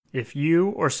If you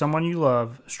or someone you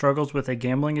love struggles with a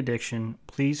gambling addiction,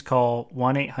 please call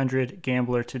 1 800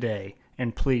 Gambler today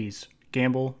and please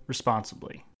gamble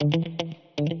responsibly.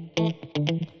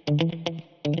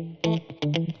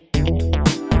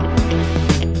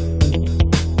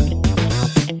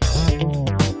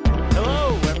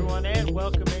 Hello, everyone, and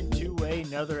welcome into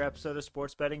another episode of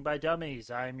Sports Betting by Dummies.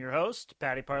 I am your host,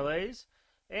 Patty Parlays,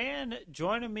 and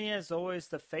joining me as always,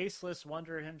 the faceless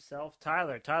wonder himself,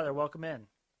 Tyler. Tyler, welcome in.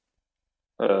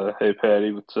 Hey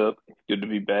Patty, what's up? Good to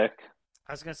be back.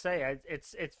 I was gonna say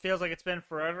it feels like it's been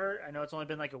forever. I know it's only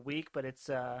been like a week, but it's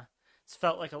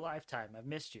felt like a lifetime. I've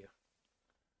missed you.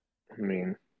 I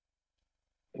mean,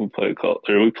 we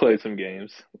played some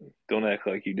games. Don't act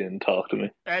like you didn't talk to me.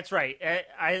 That's right.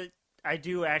 I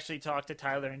do actually talk to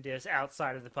Tyler and Diz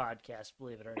outside of the podcast,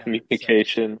 believe it or not. So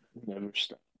Communication never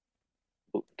stop.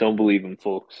 Don't believe in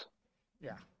folks.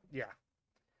 yeah, yeah.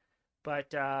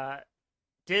 But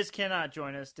Diz cannot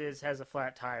join us. Diz has a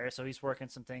flat tire, so he's working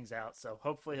some things out. So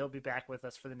hopefully he'll be back with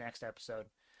us for the next episode.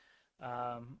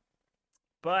 Um,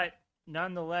 But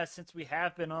nonetheless, since we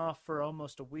have been off for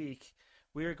almost a week,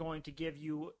 we are going to give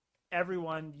you,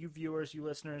 everyone, you viewers, you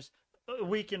listeners, a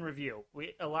week in review.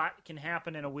 A lot can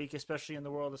happen in a week, especially in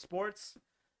the world of sports.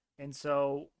 And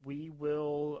so we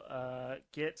will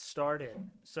get started.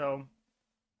 So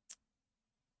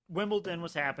Wimbledon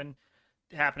was happening.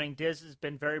 Diz has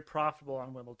been very profitable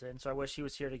on Wimbledon, so I wish he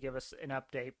was here to give us an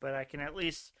update. But I can at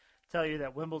least tell you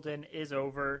that Wimbledon is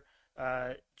over.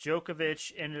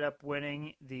 Djokovic ended up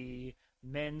winning the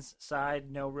men's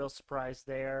side. No real surprise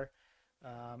there.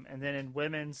 And then in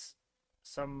women's,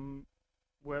 some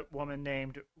woman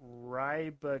named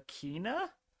Rybakina,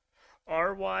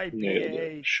 Nailed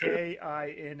it. Sure.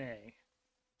 Rybakina.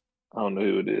 I don't know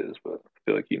who it is, but I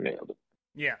feel like you nailed it.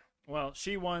 Yeah, well,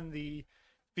 she won the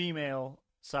female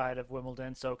side of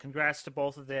Wimbledon, so congrats to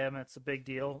both of them. It's a big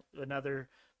deal. Another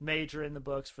major in the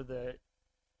books for the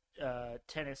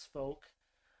tennis folk.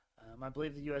 I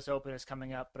believe the U.S. Open is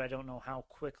coming up, but I don't know how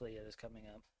quickly it is coming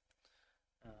up.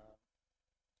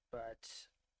 But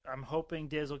I'm hoping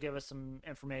Diz will give us some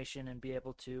information and be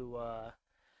able to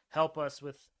help us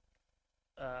with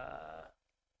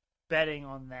betting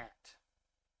on that.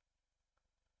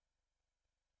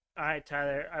 All right,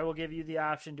 Tyler, I will give you the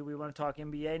option. Do we want to talk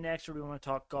NBA next or do we want to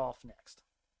talk golf next?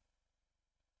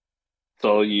 It's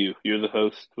all you. You're the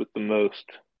host with the most.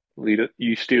 Lead it.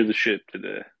 You steer the ship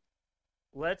today.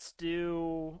 Let's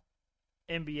do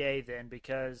NBA then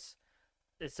because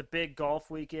it's a big golf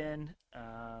weekend.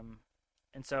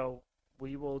 And so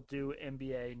we will do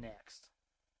NBA next.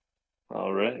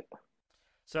 All right.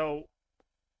 So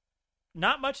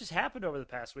not much has happened over the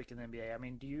past week in the NBA. I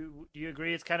mean, do you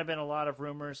agree? It's kind of been a lot of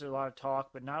rumors, a lot of talk,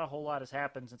 but not a whole lot has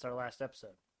happened since our last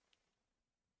episode.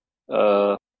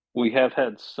 Uh, we have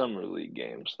had summer league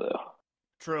games though,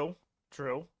 True,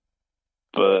 true.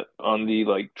 but on the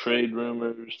like trade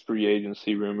rumors, free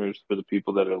agency rumors for the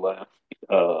people that are left,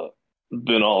 uh,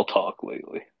 been all talk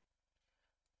lately.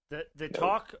 The No.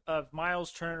 talk of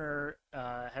Miles Turner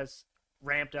has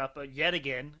ramped up yet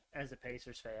again as a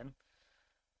Pacers fan.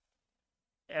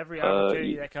 Every opportunity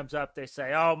Yeah. that comes up, they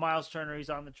say, "Oh, Miles Turner, he's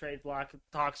on the trade block.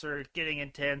 Talks are getting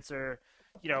intense, or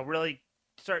really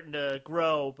starting to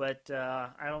grow." But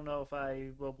I don't know if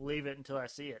I will believe it until I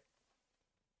see it.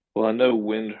 Well, I know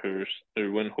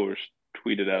Windhorst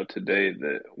tweeted out today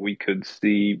that we could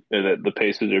see that the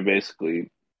Pacers are basically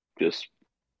just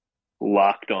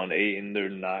locked on eight and they're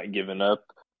not giving up.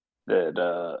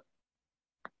 That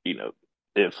you know,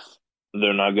 if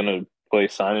they're not going to play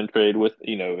sign and trade with,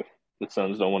 if the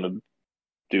Suns don't want to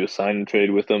do a sign and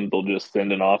trade with them, they'll just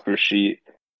send an offer sheet,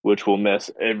 which will mess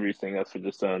everything up for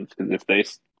the Suns. Because if they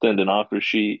send an offer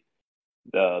sheet,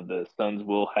 the Suns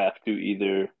will have to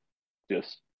either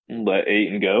just let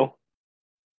Ayton go,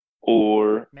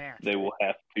 or Match, they right? will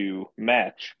have to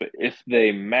match. But if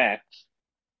they match,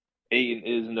 Ayton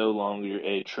is no longer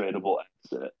a tradable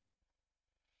asset.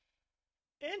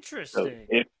 So Interesting.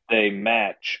 if they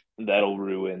match, that'll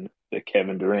ruin the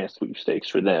Kevin Durant sweepstakes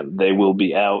for them. They will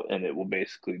be out, and it will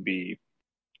basically be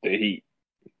the Heat.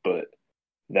 But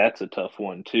that's a tough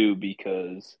one too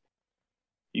because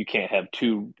you can't have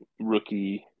two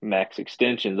rookie max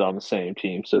extensions on the same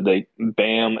team. So they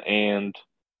Bam and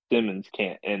Simmons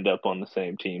can't end up on the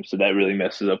same team. So that really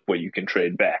messes up what you can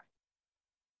trade back.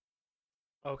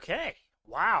 Okay.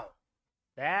 Wow.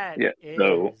 That Yeah.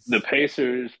 So the is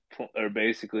Pacers are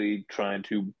basically trying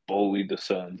to bully the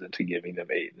Suns into giving them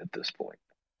Ayton at this point.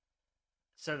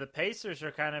 so the Pacers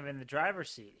are kind of in the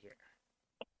driver's seat here.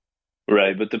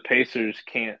 Right, but the Pacers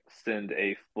can't send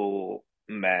a full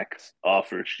max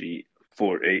offer sheet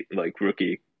for a like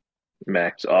rookie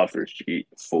max offer sheet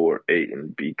for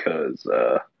Ayton because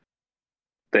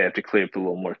they have to clear up a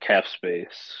little more cap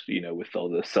space, with all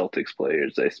the Celtics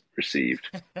players they received.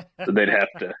 So they'd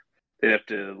have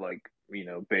to like,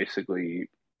 basically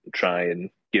try and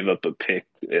give up a pick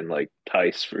and like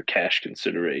Tice for cash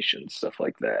considerations, stuff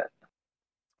like that.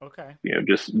 Okay,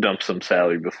 Just dump some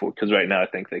salary before because right now I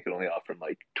think they could only offer him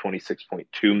like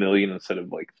 26.2 million instead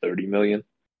of like 30 million.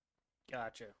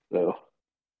 gotcha. So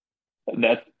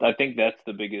that I think that's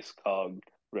the biggest cog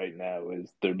right now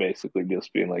is they're basically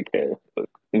just being like, hey, look,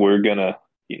 we're gonna,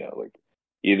 like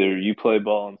either you play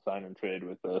ball and sign and trade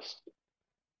with us,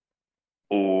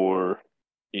 or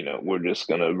we're just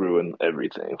gonna ruin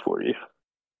everything for you,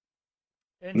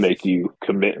 Interesting. make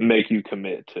you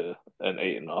commit to an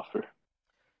Ayton offer,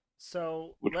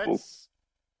 So which will. let's.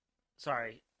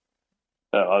 Sorry.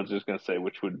 I was just gonna say,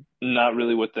 which would not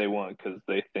really what they want because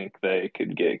they think they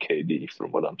could get KD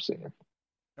from what I'm seeing.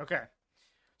 Okay.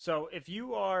 So if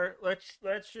you are, let's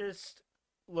just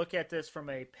look at this from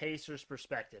a Pacers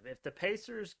perspective. If the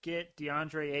Pacers get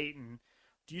DeAndre Ayton,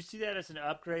 do you see that as an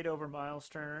upgrade over Miles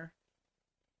Turner?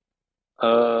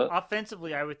 Uh,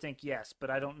 Offensively, I would think yes, but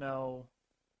I don't know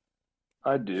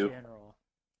I in do. general.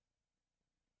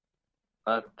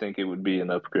 I think it would be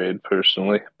an upgrade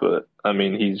personally, but I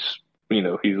mean, he's a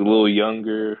little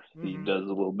younger. He Mm-hmm. does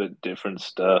a little bit different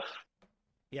stuff.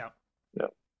 Yeah. You know,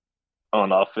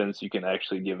 on offense, you can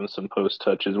actually give him some post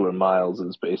touches where Miles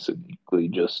is basically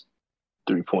just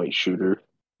 3-point shooter,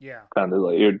 Yeah. kind of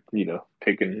like you're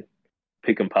pick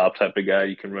and pop type of guy.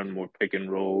 You can run more pick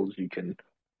and rolls. You can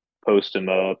post him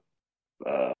up.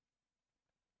 Uh,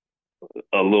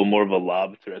 a little more of a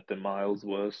lob threat than Miles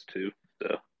was too.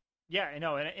 So Yeah, I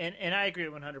know, and I agree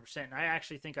 100%. I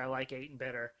actually think I like Aiton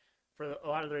better for a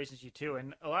lot of the reasons you too,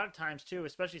 and a lot of times too,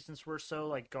 especially since we're so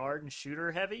like guard and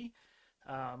shooter heavy,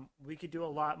 we could do a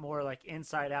lot more like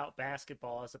inside out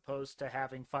basketball as opposed to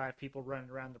having five people running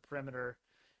around the perimeter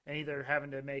and either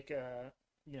having to make a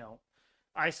you know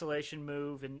isolation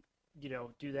move and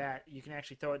do that. You can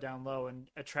actually throw it down low and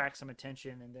attract some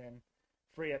attention and then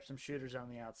free up some shooters on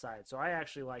the outside. So I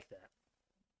actually like that.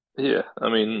 yeah, I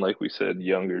mean, like we said,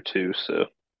 younger too. So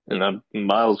and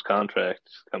Miles' contract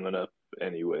is coming up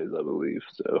anyways, I believe.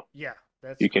 So Yeah,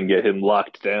 that's you can correct. get him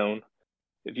locked down.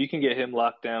 If you can get him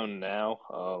locked down now,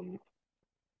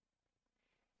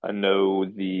 I know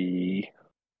the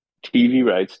TV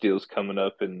rights deal's coming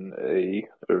up in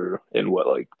what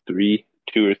like 2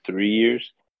 or 3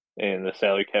 years, and the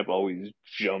salary cap always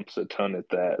jumps a ton at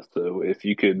that. So if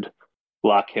you could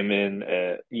lock him in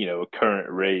at a current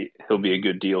rate, he'll be a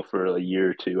good deal for a year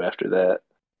or two after that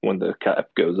when the cap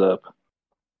goes up.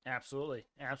 Absolutely,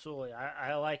 absolutely.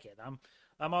 I like it.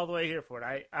 I'm all the way here for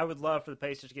it. I would love for the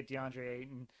Pacers to get DeAndre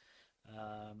Ayton,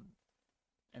 um,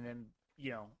 and then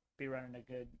be running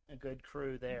a good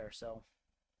crew there. So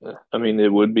Yeah, I mean,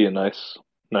 it would be a nice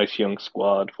young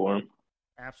squad for him.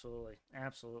 absolutely,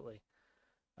 absolutely.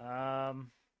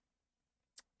 Um,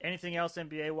 anything else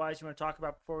NBA wise you want to talk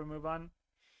about before we move on?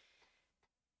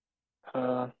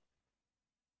 Uh,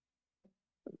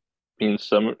 I mean,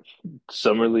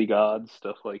 summer league odds,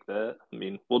 stuff like that. I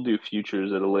mean, we'll do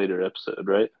futures at a later episode,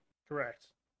 right? Correct.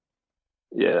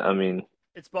 Yeah, I mean,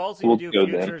 It's ballsy to we'll do go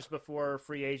then. futures before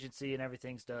free agency and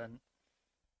everything's done.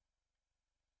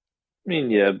 I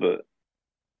mean, yeah, but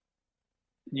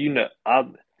I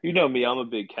you know me, I'm a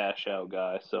big cash out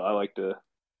guy, so I like to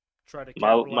Try to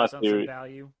my capitalize on some theory.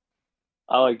 value.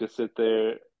 I like to sit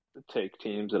there, take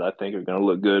teams that I think are going to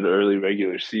look good early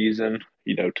regular season,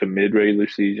 to mid regular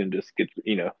season, just get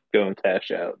go and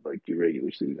cash out like your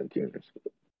regular season teams.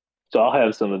 So I'll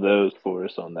have some of those for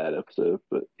us on that episode.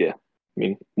 But yeah, I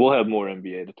mean, we'll have more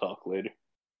NBA to talk later.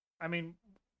 I mean,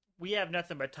 we have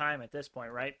nothing but time at this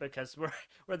point, right? Because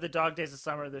we're the dog days of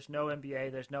summer. There's no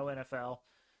NBA. There's no NFL.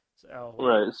 So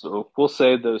Right. So we'll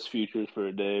save those futures for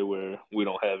a day where we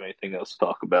don't have anything else to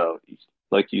talk about.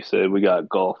 Like you said, we got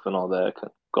golf and all that,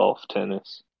 golf,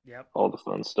 tennis, yep, all the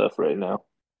fun stuff right now.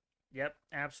 yep,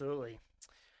 absolutely.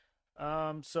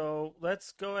 So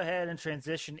let's go ahead and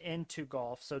transition into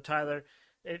golf. So Tyler,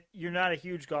 you're not a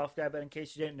huge golf guy, but in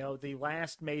case you didn't know, the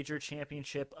last major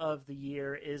championship of the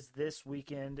year is this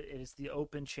weekend. It is the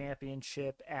Open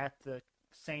Championship at the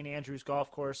St. Andrews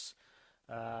Golf Course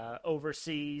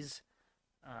overseas.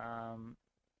 Um,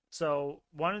 so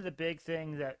one of the big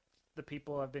things that the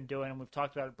people have been doing, and we've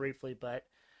talked about it briefly, but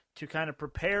to kind of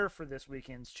prepare for this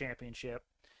weekend's championship,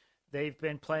 they've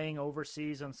been playing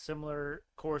overseas on similar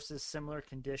courses, similar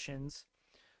conditions.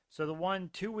 So the one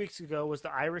 2 weeks ago was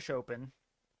the Irish Open,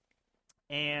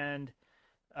 and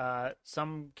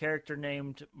some character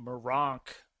named Moronk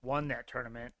won that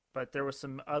tournament. but there were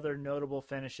some other notable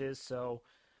finishes. So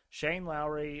Shane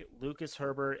Lowry, Lucas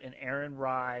Herbert, and Aaron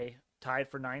Rye tied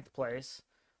for ninth place.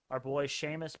 Our boy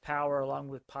Seamus Power, along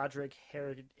with Padraig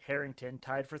Harrington,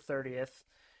 tied for 30th.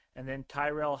 And then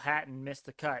Tyrell Hatton missed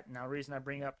the cut. Now, the reason I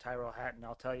bring up Tyrell Hatton,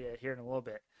 I'll tell you here in a little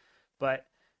bit. But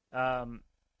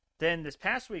then this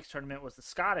past week's tournament was the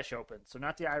Scottish Open. So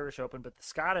not the Irish Open, but the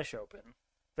Scottish Open.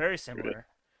 Very similar.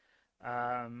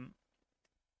 And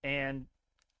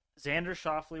Xander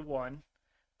Schauffele won.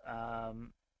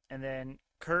 And then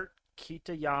Kurt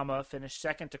Kitayama finished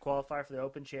second to qualify for the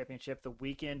Open Championship the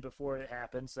weekend before it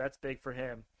happened. So that's big for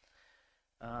him.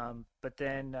 But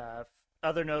then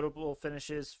other notable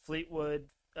finishes, Fleetwood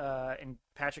and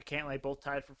Patrick Cantlay both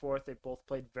tied for fourth. They both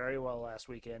played very well last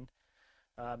weekend.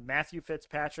 Matthew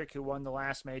Fitzpatrick, who won the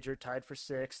last major, tied for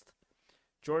sixth.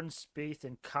 Jordan Spieth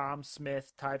and Com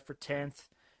Smith tied for 10th.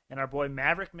 And our boy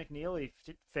Maverick McNeely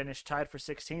finished tied for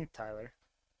 16th, Tyler.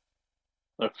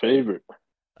 Our favorite.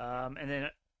 And then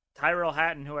Tyrell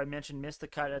Hatton, who I mentioned, missed the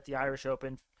cut at the Irish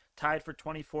Open, tied for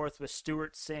 24th with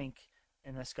Stuart Sink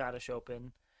in the Scottish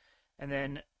Open. And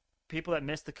then people that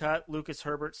missed the cut, Lucas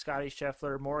Herbert, Scotty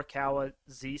Scheffler, Morikawa,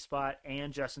 Z-Spot,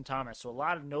 and Justin Thomas. So a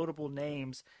lot of notable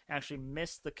names actually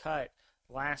missed the cut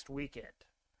last weekend.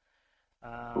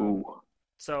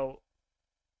 So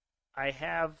I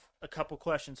have a couple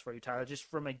questions for you, Tyler, just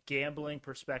from a gambling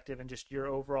perspective and just your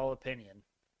overall opinion.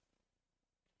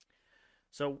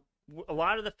 So a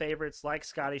lot of the favorites like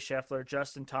Scotty Scheffler,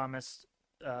 Justin Thomas,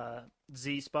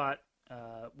 Z-Spot,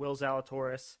 Will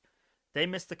Zalatoris, they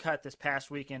missed the cut this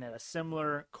past weekend at a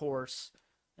similar course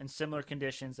and similar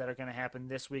conditions that are going to happen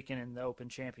this weekend in the Open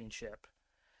Championship.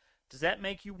 Does that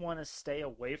make you want to stay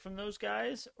away from those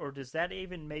guys, or does that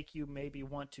even make you maybe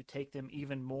want to take them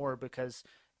even more because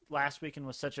last weekend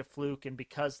was such a fluke, and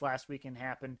because last weekend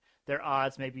happened, their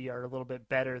odds maybe are a little bit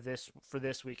better for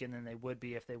this weekend than they would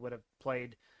be if they would have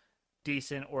played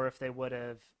decent or if they would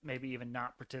have maybe even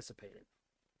not participated?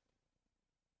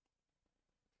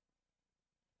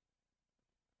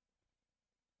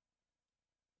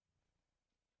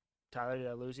 Tyler, did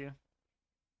I lose you?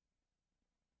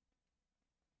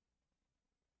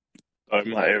 Sorry,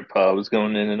 my AirPod was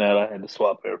going in and out. I had to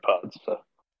swap AirPods, so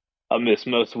I missed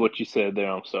most of what you said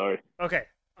there. I'm sorry. Okay,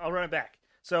 I'll run it back.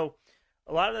 So,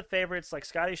 a lot of the favorites like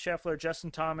Scotty Scheffler,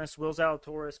 Justin Thomas, Will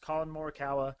Zalatoris, Colin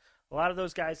Morikawa, a lot of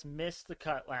those guys missed the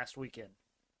cut last weekend.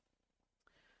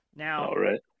 Now, All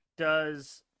right.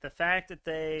 does the fact that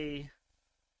they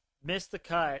missed the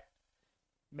cut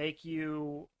make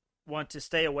you want to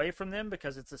stay away from them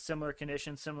because it's a similar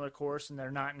condition, similar course, and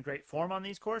they're not in great form on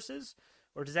these courses?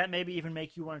 Or does that maybe even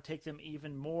make you want to take them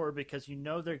even more because you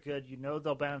know they're good, you know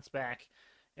they'll bounce back,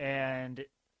 and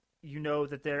you know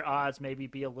that their odds maybe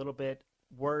be a little bit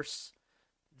worse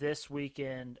this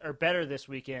weekend or better this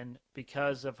weekend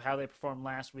because of how they performed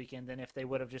last weekend than if they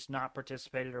would have just not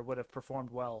participated or would have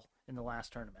performed well in the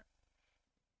last tournament?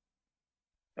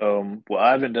 Well,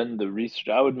 I haven't done the research.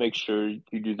 I would make sure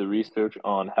you do the research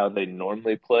on how they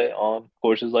normally play on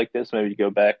courses like this. Maybe you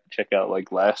go back and check out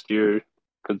like last year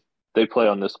because they play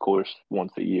on this course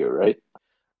once a year, right?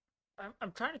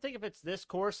 I'm trying to think if it's this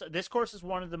course. This course is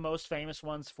one of the most famous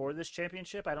ones for this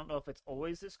championship. I don't know if it's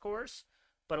always this course,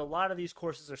 but a lot of these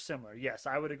courses are similar. Yes,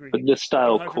 I would agree. But this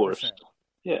style course, 100%.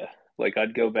 yeah. Like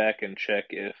I'd go back and check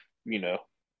if,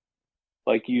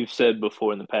 like you've said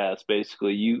before in the past,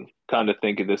 basically you kind of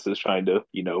think of this as trying to,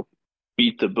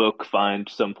 beat the book, find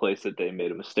some place that they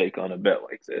made a mistake on a bet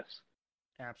like this.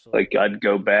 Like Absolutely. I'd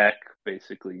go back,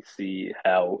 basically see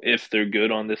how if they're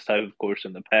good on this type of course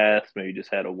in the past, maybe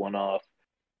just had a one off.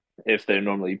 If they're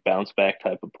normally bounce back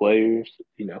type of players,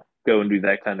 go and do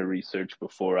that kind of research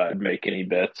before I'd make any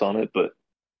bets on it. But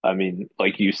I mean,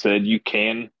 like you said, you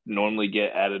can normally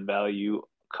get added value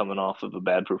coming off of a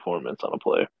bad performance on a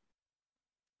player.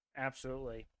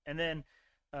 Absolutely. And then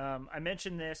I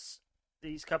mentioned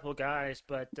these couple of guys,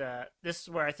 but this is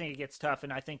where I think it gets tough.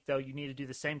 And I think, though, you need to do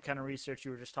the same kind of research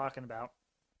you were just talking about.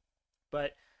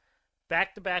 But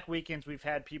back to back weekends, we've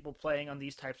had people playing on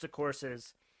these types of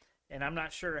courses. And I'm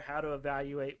not sure how to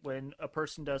evaluate when a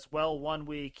person does well one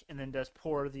week and then does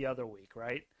poor the other week,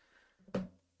 right?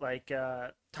 Like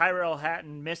Tyrell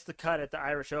Hatton missed the cut at the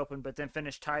Irish Open, but then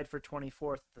finished tied for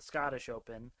 24th at the Scottish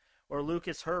Open. Or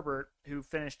Lucas Herbert, who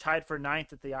finished tied for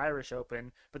ninth at the Irish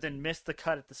Open, but then missed the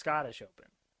cut at the Scottish Open.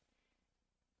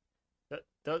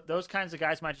 Those kinds of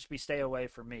guys might just be stay away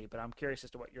from me, but I'm curious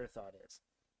as to what your thought is.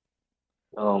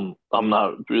 I'm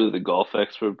not really the golf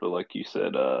expert, but like you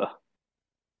said, I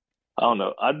don't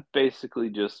know. I'd basically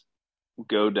just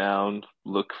go down,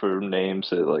 look for names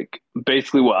that like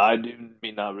basically what I do,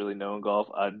 me not really knowing golf,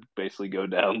 I'd basically go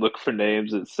down, look for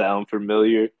names that sound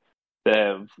familiar, that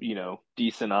have,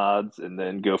 decent odds, and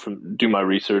then go from do my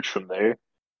research from there.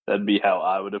 That'd be how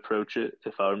I would approach it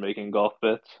if I were making golf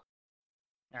bets.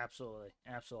 Absolutely,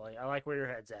 absolutely. I like where your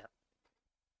head's at.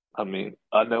 I mean,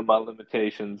 I know my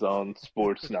limitations on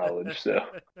sports knowledge, so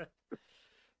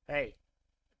Hey,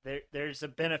 there's a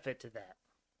benefit to that.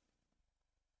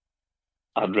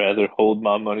 You're I'd rather hold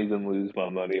my money than lose my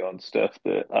money on stuff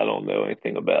that I don't know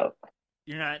anything about.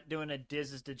 you're not doing a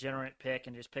Diz's degenerate pick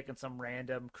and just picking some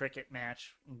random cricket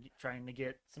match and trying to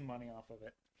get some money off of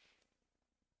it.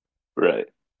 Right.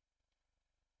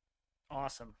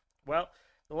 Awesome. Well,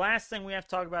 the last thing we have to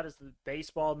talk about is the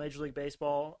baseball, Major League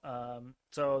Baseball.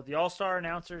 So the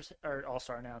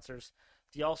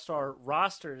the All Star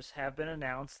rosters have been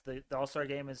announced. The All Star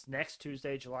game is next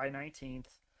Tuesday, July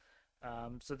 19th.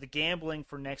 So the gambling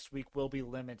for next week will be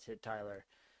limited, Tyler.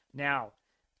 Now,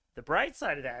 the bright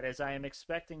side of that is I am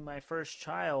expecting my first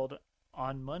child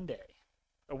on Monday,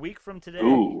 a week from today.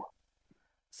 Ooh,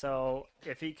 So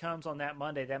if he comes on that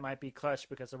Monday, that might be clutch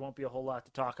because there won't be a whole lot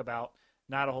to talk about,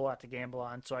 not a whole lot to gamble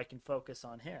on, so I can focus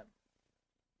on him.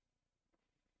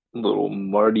 little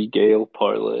Marty Gale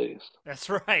parlays. That's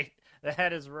right.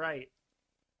 That is right.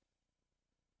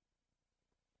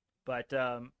 But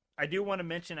I do want to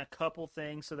mention a couple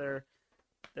things. So there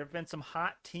have been some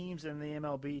hot teams in the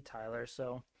MLB, Tyler.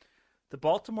 So the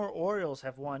Baltimore Orioles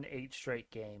have won 8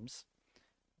 straight games.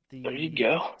 There you The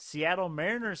go. Seattle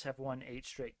Mariners have won 8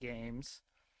 straight games.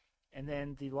 And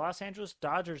then the Los Angeles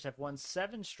Dodgers have won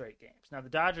 7 straight games. Now, the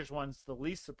Dodgers one's the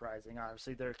least surprising.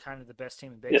 Obviously, they're kind of the best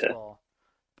team in Yeah. baseball.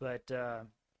 But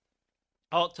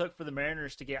all it took for the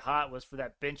Mariners to get hot was for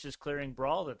that benches clearing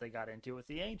brawl that they got into with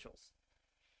the Angels.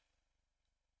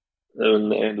 And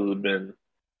the Angels have been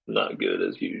not good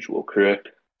as usual, correct?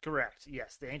 Correct.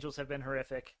 Yes, the Angels have been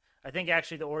horrific. I think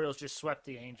actually the Orioles just swept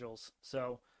the Angels.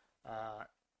 So, uh,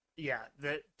 yeah,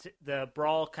 the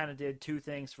brawl kind of did two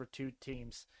things for two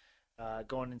teams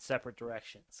going in separate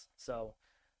directions. So,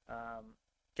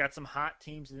 got some hot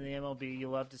teams in the MLB. You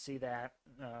love to see that.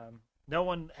 No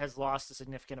one has lost a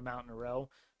significant amount in a row.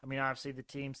 I mean, obviously, the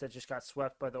teams that just got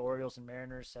swept by the Orioles and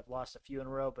Mariners have lost a few in a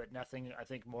row, but nothing, I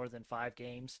think, more than 5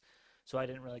 games. So I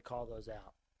didn't really call those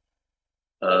out.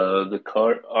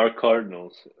 Our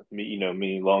Cardinals,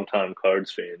 me, longtime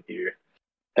Cards fan here,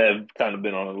 have kind of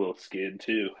been on a little skid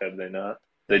too, have they not?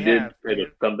 They They did have. hit a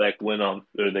comeback win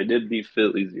or they did beat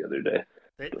Phillies the other day.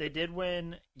 They did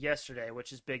win yesterday,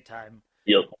 which is big time.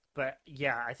 Yep. But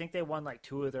yeah, I think they won like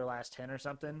 2 of their last 10 or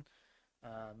something.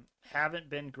 Haven't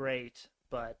been great,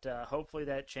 but hopefully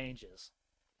that changes.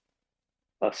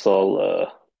 I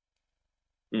saw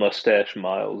Mustache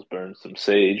Miles burn some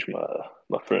sage.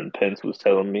 My friend Pence was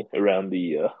telling me around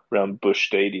Bush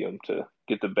Stadium to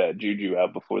get the bad juju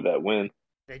out before that win.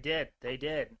 They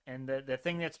did. And the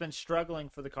thing that's been struggling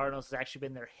for the Cardinals has actually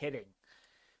been their hitting.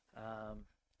 Um,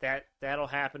 that'll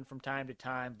happen from time to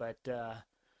time, but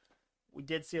we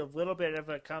did see a little bit of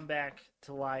a comeback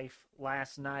to life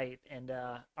last night, and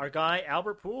our guy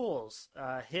Albert Pujols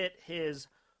hit his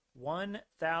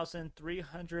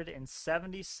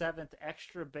 1,377th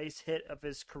extra base hit of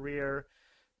his career,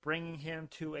 bringing him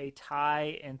to a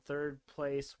tie in third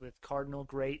place with Cardinal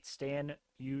great Stan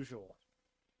Musial.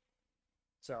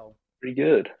 So Pretty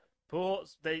good.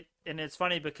 Pujols, and it's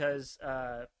funny because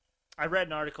I read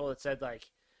an article that said like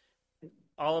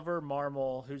Oliver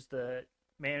Marmol, who's the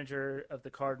manager of the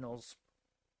Cardinals,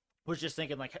 was just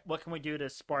thinking like, what can we do to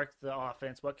spark the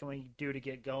offense? What can we do to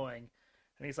get going?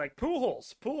 And he's like,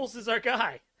 Pujols. Pujols is our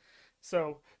guy.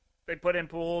 So they put in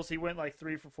Pujols. He went like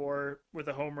 3 for 4 with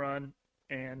a home run,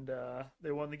 and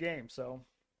they won the game. So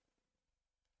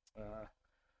uh,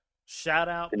 shout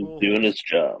out And doing his Pujols,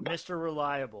 job. Mister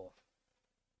Reliable.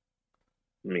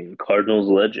 I mean, Cardinals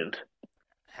legend.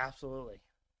 Absolutely,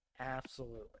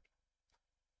 absolutely.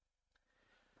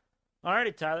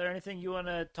 Alrighty, Tyler. Anything you want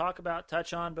to talk about,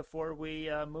 touch on before we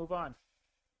move on?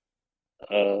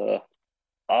 Uh,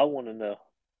 I want to know.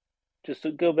 Just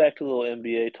to go back to a little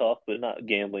NBA talk, but not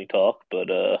gambling talk.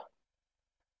 But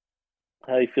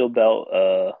how you feel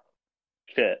about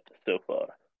Chet so far?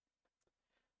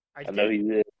 I I know didn't he's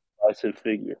a decisive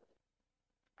figure.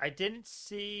 I didn't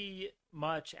see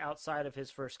much outside of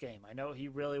his first game. I know he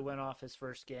really went off his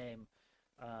first game.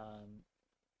 Um,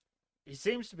 he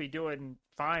seems to be doing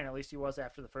fine. At least he was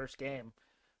after the first game.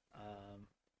 Um,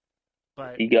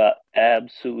 but He got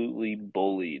absolutely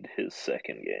bullied his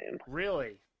second game.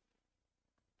 really,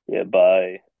 Yeah,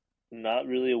 by not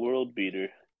really a world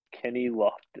beater, Kenny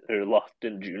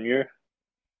Lofton Jr.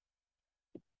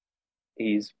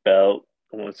 He's about,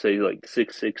 I want to say like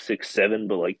 6'6", 6'7",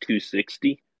 but like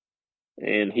 260,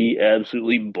 and he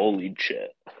absolutely bullied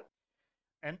Chet.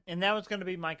 And that was going to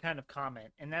be my kind of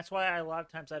comment, and that's why a lot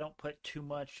of times I don't put too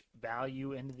much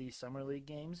value into these summer league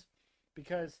games,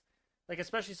 because like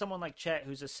especially someone like Chet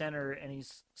who's a center and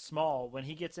he's small, when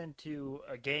he gets into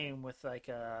a game with like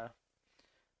a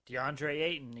DeAndre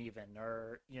Ayton even,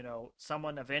 or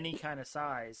someone of any kind of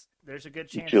size, there's a good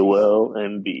chance he's Joel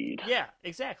Embiid. yeah,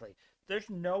 exactly.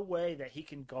 There's no way that he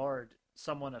can guard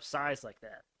someone of size like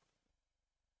that.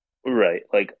 Right.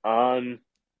 Like I'm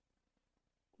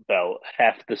about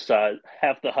half the size,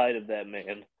 half the height of that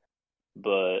man,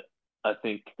 but I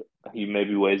think he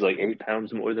maybe weighs like 8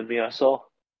 pounds more than me. I saw,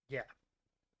 Yeah.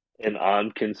 and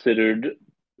I'm considered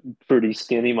pretty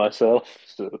skinny myself,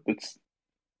 so it's.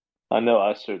 I know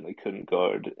I certainly couldn't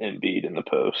guard Embiid in the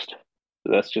post.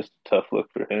 So that's just a tough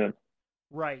look for him.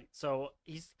 Right. So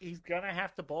he's gonna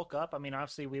have to bulk up. I mean,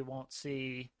 obviously we won't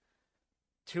see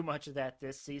too much of that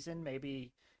this season.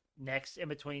 Maybe next in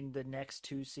between the next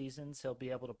two seasons he'll be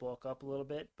able to bulk up a little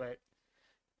bit, but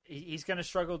he's going to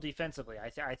struggle defensively.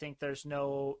 I think there's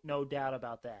no doubt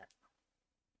about that.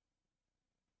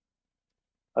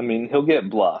 I mean, he'll get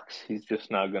blocks. He's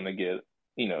just not going to get,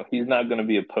 he's not going to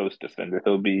be a post defender.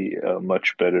 He'll be a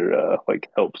much better, like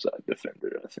help side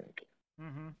defender, I think.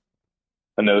 Mm-hmm.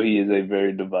 I know he is a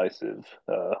very divisive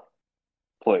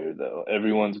player, though.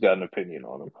 Everyone's got an opinion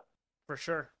on him. For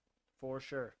sure, for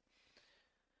sure.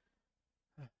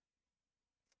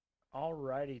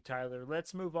 Alrighty, Tyler.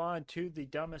 Let's move on to the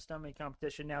dumbest dummy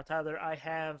competition. Now, Tyler, I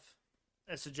have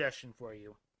a suggestion for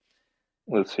you.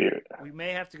 Let's hear it. We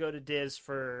may have to go to Diz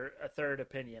for a third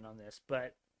opinion on this,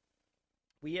 but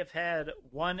we have had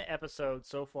one episode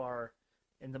so far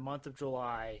in the month of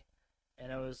July, and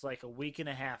it was like a week and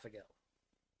a half ago.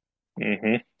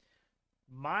 Mm-hmm.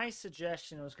 My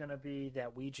suggestion was going to be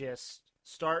that we just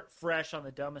start fresh on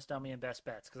the dumbest dummy and best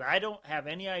bets, because I don't have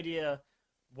any idea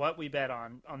what we bet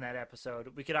on that episode.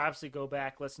 We could obviously go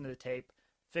back, listen to the tape,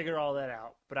 figure all that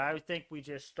out, but I would think we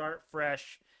just start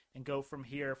fresh and go from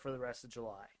here for the rest of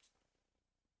July.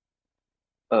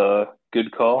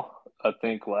 Good call. I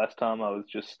think last time I was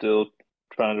just still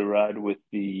trying to ride with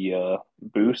the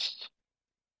boosts,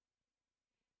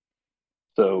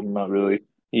 so I'm not really,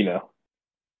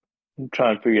 I'm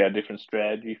trying to figure out a different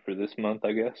strategy for this month,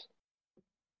 I guess.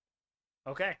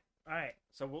 Okay. All right.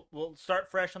 So we'll start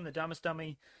fresh on the dumbest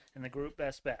dummy and the group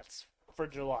best bets for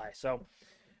July. So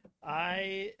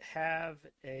I have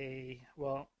I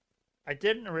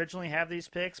didn't originally have these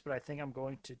picks, but I think I'm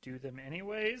going to do them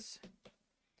anyways.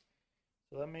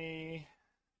 So let me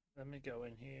go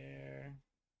in here.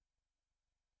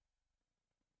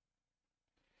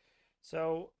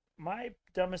 So my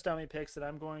dumbest dummy picks that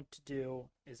I'm going to do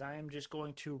is I am just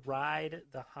going to ride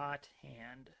the hot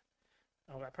hand.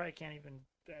 Oh, I probably can't even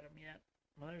bet them yet.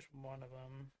 Well, there's one of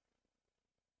them.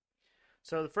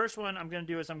 So the first one I'm going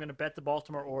to do is I'm going to bet the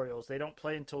Baltimore Orioles. They don't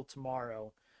play until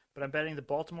tomorrow, but I'm betting the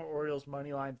Baltimore Orioles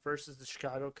money line versus the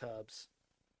Chicago Cubs.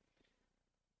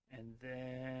 And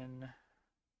then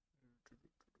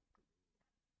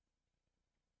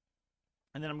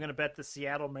I'm going to bet the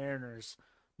Seattle Mariners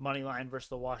money line versus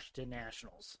the Washington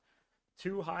Nationals.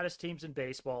 Two hottest teams in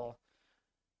baseball.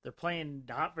 They're playing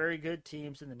not very good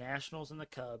teams in the Nationals and the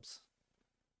Cubs.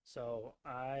 So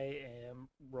I am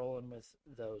rolling with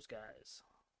those guys.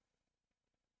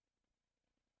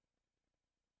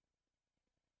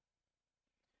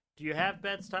 Do you have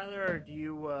bets, Tyler, or do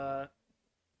you are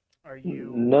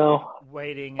you No,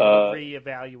 waiting and uh,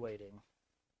 reevaluating?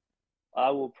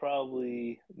 I will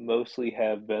probably mostly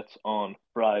have bets on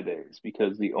Fridays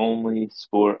because the only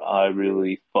sport I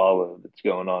really follow that's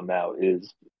going on now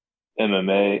is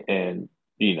MMA, and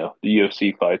the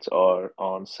UFC fights are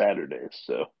on Saturdays.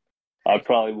 So I Hey,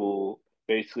 probably will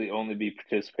basically only be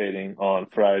participating on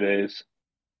Fridays.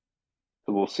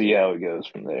 So we'll see how it goes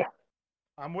from there.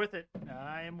 I'm with it.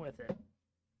 I am with it.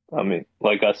 I mean,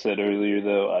 like I said earlier,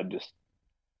 though,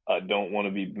 I don't want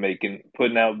to be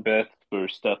putting out bets for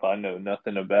stuff I know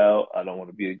nothing about. I don't want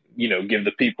to be, give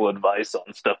the people advice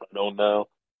on stuff I don't know.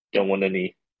 Don't want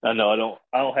any. I know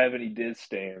I don't have any Diz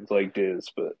stands like Diz,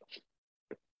 but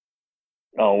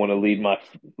I don't want to lead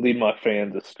my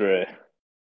fans astray.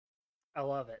 I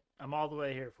love it. I'm all the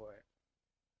way here for it.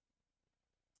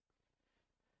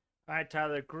 All right,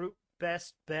 Tyler. Group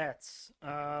best bets.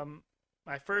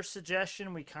 My first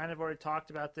suggestion, we kind of already talked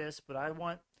about this, but I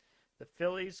want the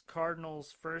Phillies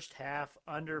Cardinals first half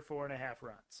under 4.5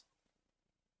 runs.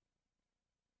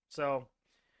 So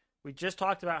we just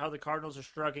talked about how the Cardinals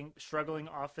are struggling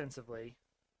offensively.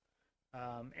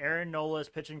 Aaron Nola is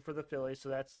pitching for the Phillies, so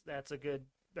that's a good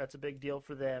that's a big deal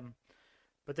for them.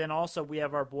 But then also we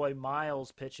have our boy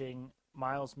Miles pitching,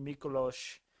 Miles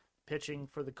Mikolos pitching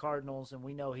for the Cardinals, and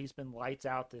we know he's been lights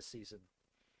out this season.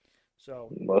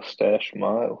 So Mustache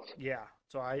Miles. yeah,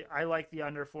 so I like the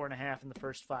under 4.5 in the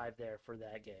first five there for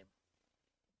that game.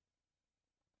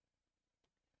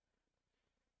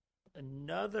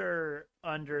 Another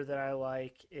under that I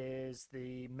like is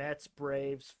the Mets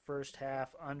Braves first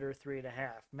half under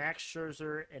 3.5. Max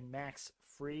Scherzer and Max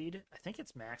Fried. I think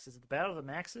it's Max. Is it the Battle of the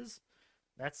Maxes?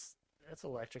 That's that's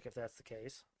electric if that's the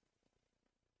case.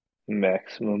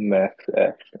 Maximum max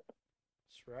action.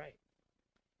 That's right.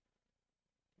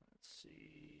 Let's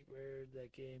see, where did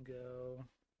that game go?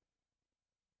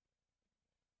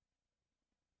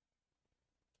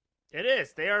 It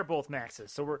is. They are both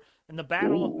maxes. So we're in the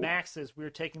battle of Ooh, maxes. We're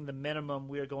taking the minimum.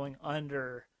 We are going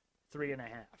under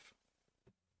 3.5.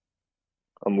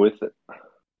 I'm with it.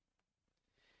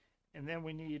 And then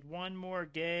we need one more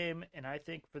game. And I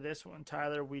think for this one,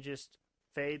 Tyler, we just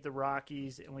fade the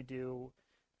Rockies and we do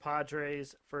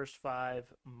Padres first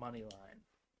five money line.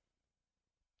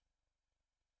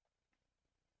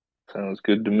 Sounds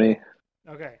good to me.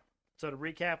 Okay. So to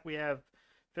recap, we have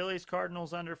Phillies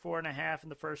Cardinals under 4.5 in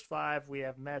the first five. We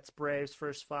have Mets Braves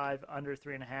first five under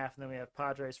 3.5, and then we have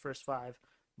Padres first five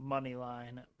money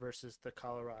line versus the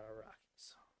Colorado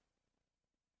Rockies.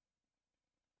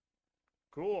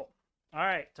 Cool. All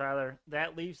right, Tyler.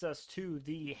 That leaves us to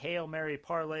the Hail Mary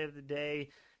parlay of the day.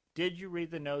 Did you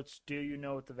read the notes? Do you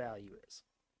know what the value is?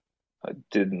 I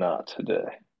did not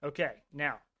today. Okay.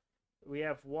 Now we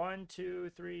have 1, 2,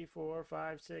 3, 4,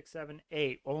 5, 6, 7,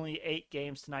 8. Only 8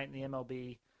 games tonight in the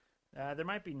MLB. There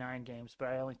might be 9 games, but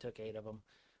I only took 8 of them.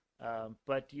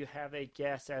 But do you have a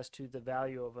guess as to the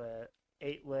value of a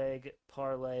 8-leg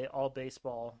parlay all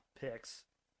baseball picks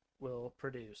will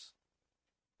produce?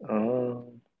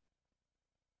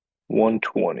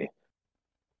 120.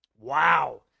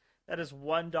 Wow. That is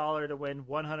 $1 to win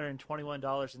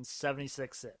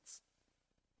 $121.76.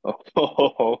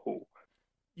 Oh,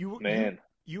 You you man.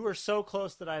 you were so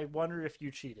close that I wonder if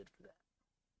you cheated for that.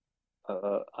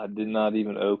 I did not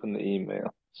even open the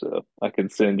email, so I can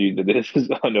send you that this is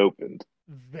unopened.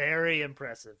 Very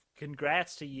impressive.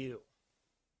 Congrats to you.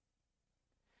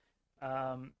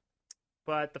 Um,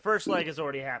 but the first leg has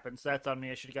already happened, so that's on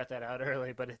me. I should have got that out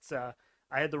early. But it's I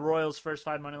had the Royals first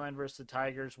five money line versus the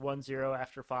Tigers 1-0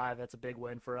 after five. That's a big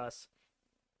win for us.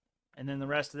 And then the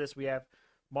rest of this we have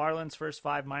Marlins first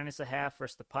five -0.5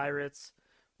 versus the Pirates.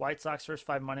 White Sox first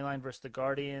five money line versus the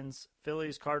Guardians.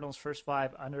 Phillies Cardinals first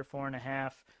five under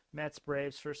 4.5. Mets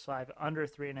Braves first five under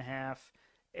 3.5.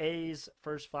 A's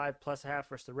first five +0.5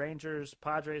 versus the Rangers.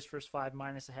 Padres first five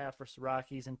 -0.5 versus the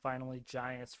Rockies, and finally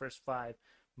Giants first five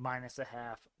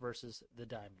 -0.5 versus the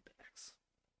Diamondbacks.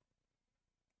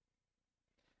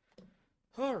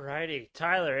 Alrighty,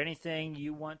 Tyler. Anything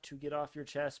you want to get off your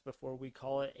chest before we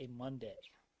call it a Monday?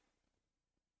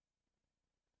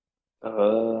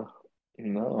 Uh,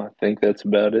 no, I think that's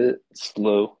about it.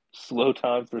 Slow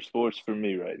time for sports for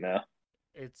me right now.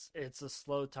 It's a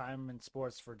slow time in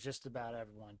sports for just about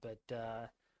everyone, but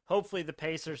hopefully the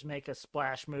Pacers make a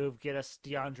splash move, get us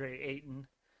DeAndre Ayton,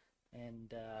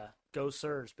 and go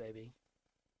Sirs, baby.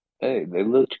 Hey, they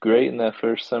looked great in that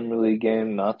first summer league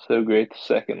game. Not so great the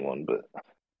second one, but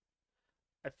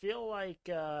I feel like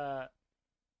I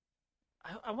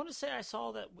want to say I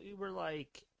saw that we were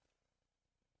like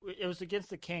it was against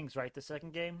the Kings, right? The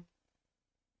second game.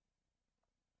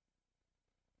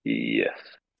 yes,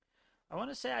 I want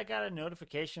to say I got a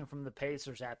notification from the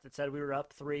Pacers app that said we were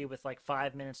up three with like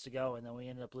 5 minutes to go, and then we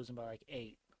ended up losing by like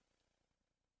eight.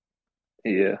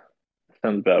 yeah,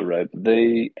 sounds about right. But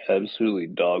they absolutely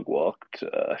dog walked.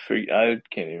 I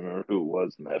can't even remember who it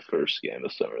was in that first game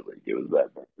of summer league. It was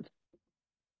that bad. It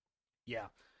Yeah,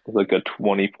 was like a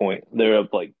 20 point. They're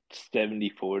up like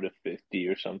 74-50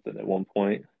 or something at one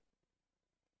point.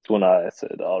 It's when I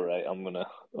said, "All right, I'm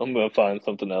gonna find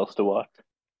something else to watch."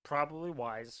 probably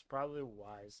wise. Probably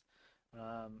wise.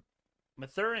 Um,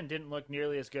 Mathurin didn't look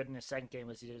nearly as good in his second game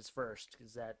as he did his first.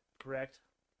 Is that correct?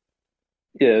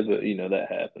 Yeah, but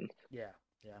that happens. Yeah,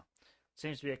 yeah.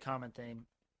 Seems to be a common theme.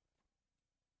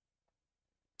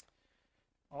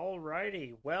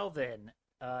 Alrighty. Well then,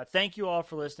 thank you all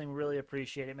for listening. We really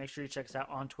appreciate it. Make sure you check us out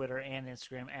on Twitter and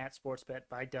Instagram at SportsBet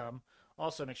by Dumb.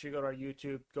 Also, make sure you go to our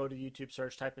YouTube. Go to the YouTube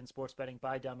search, type in Sports Betting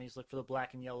by Dummies. Look for the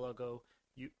black and yellow logo.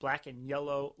 Black and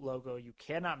yellow logo. You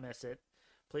cannot miss it.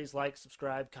 Please like,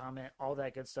 subscribe, comment, all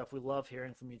that good stuff. We love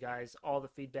hearing from you guys. All the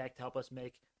feedback to help us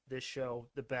make this show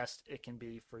the best it can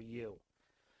be for you.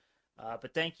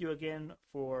 But thank you again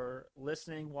for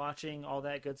listening, watching, all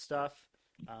that good stuff.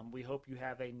 We hope you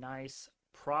have a nice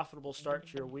profitable start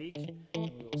to your week,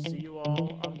 and we will see you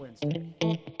all on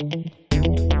Wednesday.